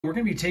We're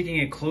going to be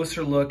taking a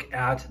closer look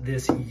at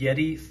this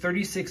Yeti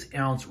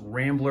 36-ounce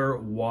Rambler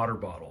water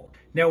bottle.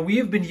 Now, we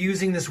have been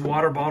using this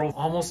water bottle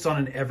almost on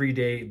an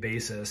everyday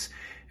basis,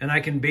 and I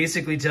can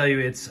basically tell you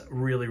it's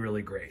really,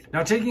 really great.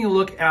 Now, taking a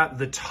look at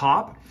the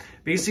top,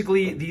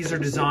 basically these are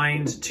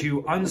designed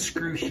to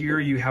unscrew here.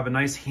 You have a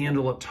nice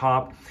handle up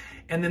top,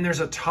 and then there's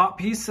a top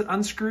piece that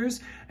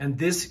unscrews, and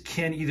this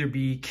can either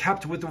be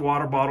kept with the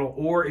water bottle,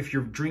 or if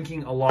you're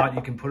drinking a lot,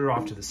 you can put it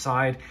off to the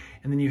side,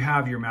 and then you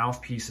have your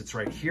mouthpiece that's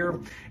right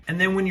here.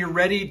 And then when you're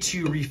ready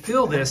to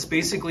refill this,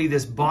 basically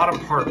this bottom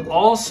part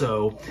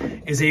also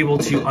is able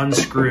to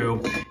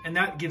unscrew, and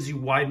that gives you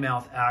wide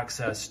mouth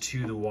access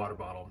to the water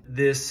bottle.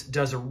 This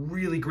does a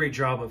really great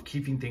job of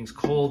keeping things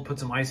cold. Put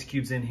some ice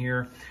cubes in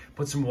here,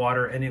 put some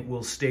water, and it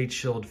will stay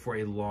chilled for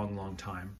a long, long time.